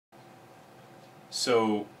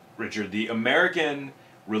So, Richard, the American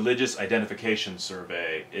Religious Identification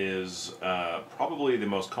Survey is probably the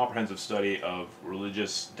most comprehensive study of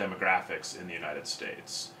religious demographics in the United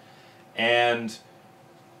States. And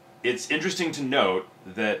it's interesting to note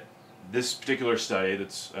that this particular study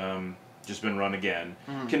that's just been run again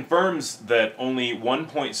confirms that only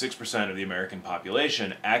 1.6% of the American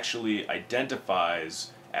population actually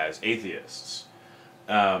identifies as atheists.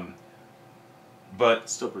 But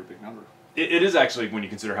Still a pretty big number. it is actually, when you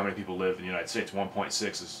consider how many people live in the United States,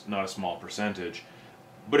 1.6 is not a small percentage.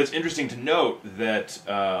 But it's interesting to note that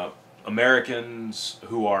Americans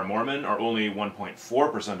who are Mormon are only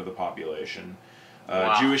 1.4% of the population.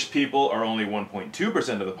 Wow. Jewish people are only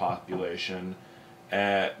 1.2% of the population.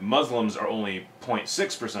 Muslims are only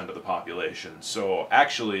 0.6% of the population. So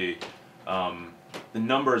actually, the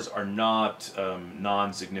numbers are not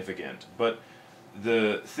non-significant. But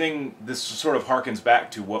the thing, this sort of harkens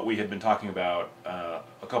back to what we had been talking about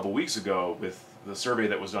a couple weeks ago with the survey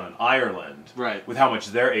that was done in Ireland, Right. with how much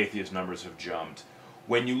their atheist numbers have jumped.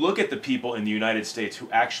 When you look at the people in the United States who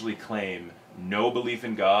actually claim no belief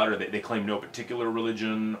in God, or they claim no particular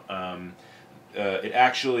religion, it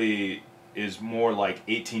actually is more like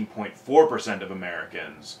 18.4% of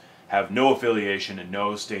Americans have no affiliation and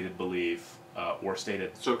no stated belief or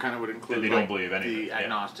stated So it kind of would include they don't believe anything. the Yeah.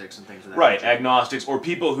 agnostics and things of that Right, nature. agnostics, or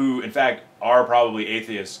people who, in fact, are probably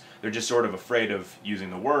atheists. They're just sort of afraid of using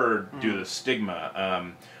the word due to the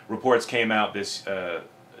stigma. Reports came out this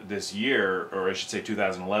year, or I should say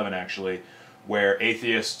 2011 actually, where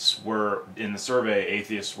atheists were, in the survey,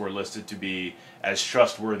 atheists were listed to be as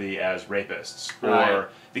trustworthy as rapists. Right. Or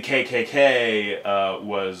the KKK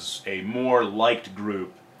was a more liked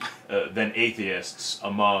group than atheists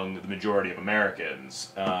among the majority of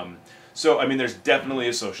Americans. So, I mean, there's definitely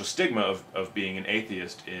a social stigma of being an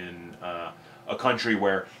atheist in a country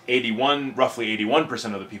where roughly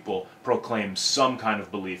 81% of the people proclaim some kind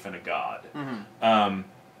of belief in a god.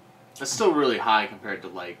 That's still really high compared to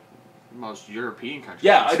like most European countries.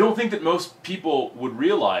 Yeah, I don't think that most people would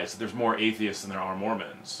realize that there's more atheists than there are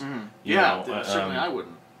Mormons. You Yeah, know, certainly I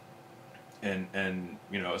wouldn't. And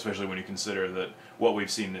you know, especially when you consider that what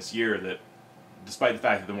we've seen this year, that despite the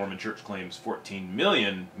fact that the Mormon Church claims 14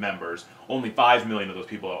 million members, only 5 million of those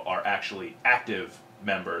people are actually active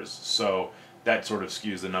members. So that sort of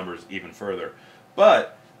skews the numbers even further.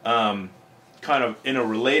 But kind of in a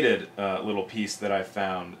related little piece that I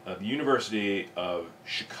found, the University of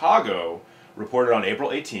Chicago reported on April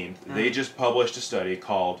 18th, they just published a study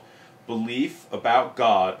called Belief About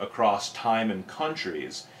God Across Time and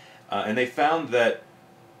Countries. And they found that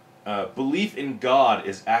belief in God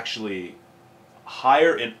is actually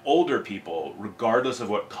higher in older people, regardless of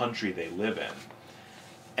what country they live in.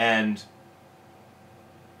 And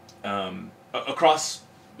across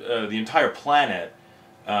the entire planet,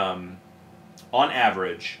 on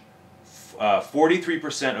average,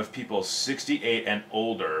 43% of people 68 and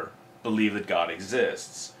older believe that God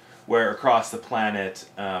exists, where across the planet,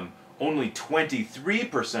 only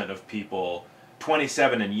 23% of people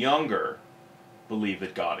 27 and younger believe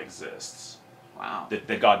that God exists. Wow.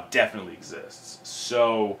 That God definitely exists.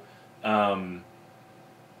 So, now,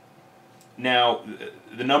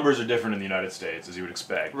 the numbers are different in the United States, as you would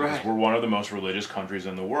expect, because Right. we're one of the most religious countries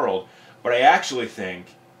in the world. But I actually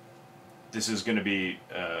think this is going to be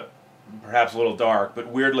perhaps a little dark, but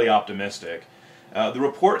weirdly optimistic. The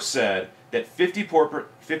report said that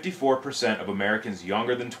 54% of Americans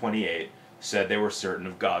younger than 28 said they were certain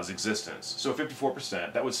of God's existence. So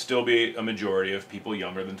 54%, that would still be a majority of people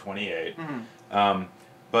younger than 28.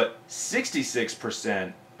 But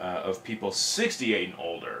 66% of people 68 and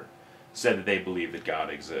older said that they believe that God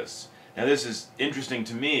exists. Now this is interesting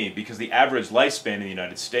to me because the average lifespan in the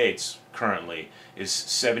United States currently is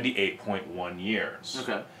 78.1 years.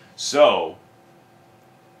 Okay. So,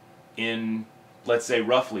 in, let's say,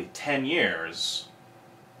 roughly 10 years,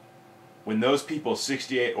 when those people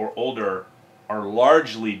 68 or older are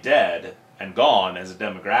largely dead and gone as a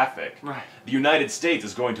demographic, Right. the United States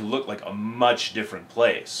is going to look like a much different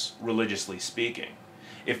place, religiously speaking.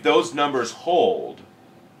 If those numbers hold,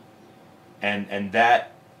 and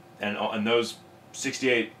those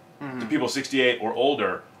 68, the people 68 or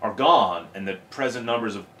older are gone, and the present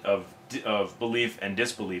numbers of belief and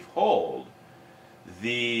disbelief hold,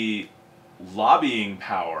 the lobbying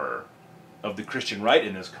power of the Christian right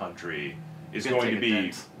in this country is going to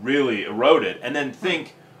be really eroded. And then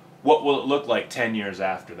think, what will it look like 10 years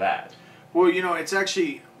after that? Well, you know,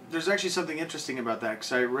 there's actually something interesting about that,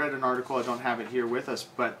 because I read an article, I don't have it here with us,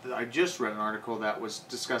 but I just read an article that was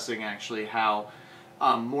discussing actually how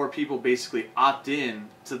more people basically opt in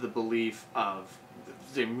to the belief of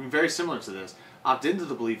very similar to this, opt into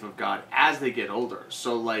the belief of God as they get older.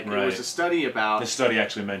 So like it was a study about. The study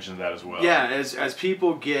actually mentioned that as well. Yeah, as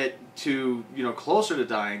people get to closer to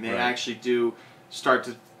dying, they actually do start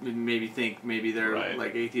to maybe think maybe their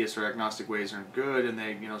like atheist or agnostic ways aren't good, and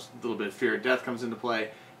they a little bit of fear of death comes into play,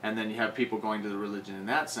 and then you have people going to the religion in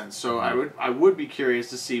that sense. So I would be curious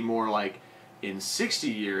to see more like in 60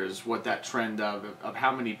 years what that trend of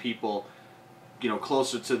how many people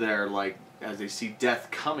closer to their like as they see death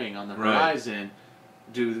coming on the horizon.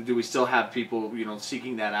 Do we still have people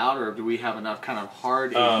seeking that out, or do we have enough kind of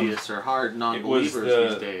hard atheists or hard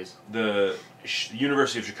non-believers these days? The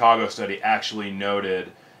University of Chicago study actually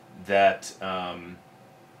noted that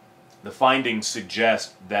the findings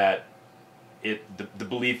suggest that the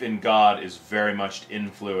belief in God is very much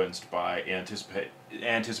influenced by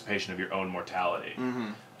anticipation of your own mortality.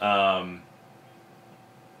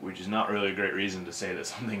 Which is not really a great reason to say that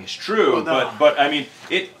something is true, well, no. but I mean,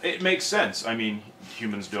 it makes sense. I mean,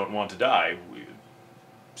 humans don't want to die.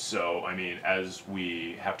 So, I mean, as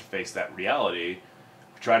we have to face that reality,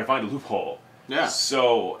 we try to find a loophole. Yeah.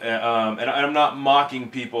 So, and I'm not mocking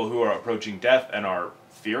people who are approaching death and are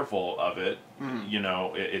fearful of it.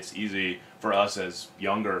 It's easy for us as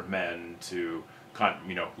younger men to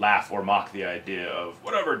laugh or mock the idea of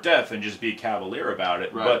whatever death and just be cavalier about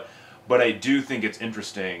it. Right. But I do think it's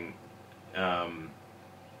interesting. The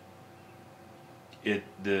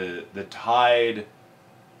tide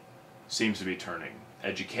seems to be turning.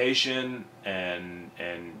 Education and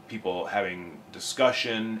people having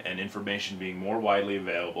discussion and information being more widely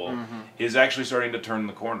available is actually starting to turn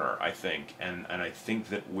the corner, I think, and I think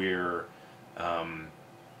that we're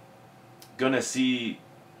gonna see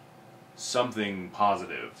something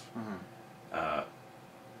positive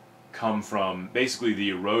come from basically the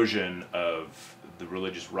erosion of the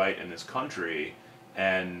religious right in this country,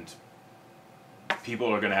 and people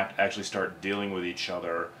are going to have to actually start dealing with each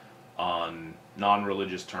other on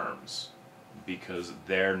non-religious terms, because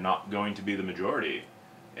they're not going to be the majority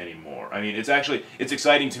anymore. I mean, it's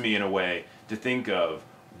exciting to me in a way to think of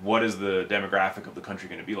what is the demographic of the country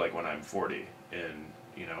going to be like when I'm 40 in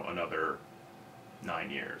another 9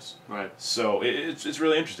 years. Right. So it's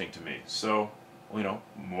really interesting to me. So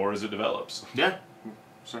more as it develops. Yeah,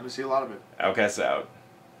 starting to see a lot of it. Outcasts out.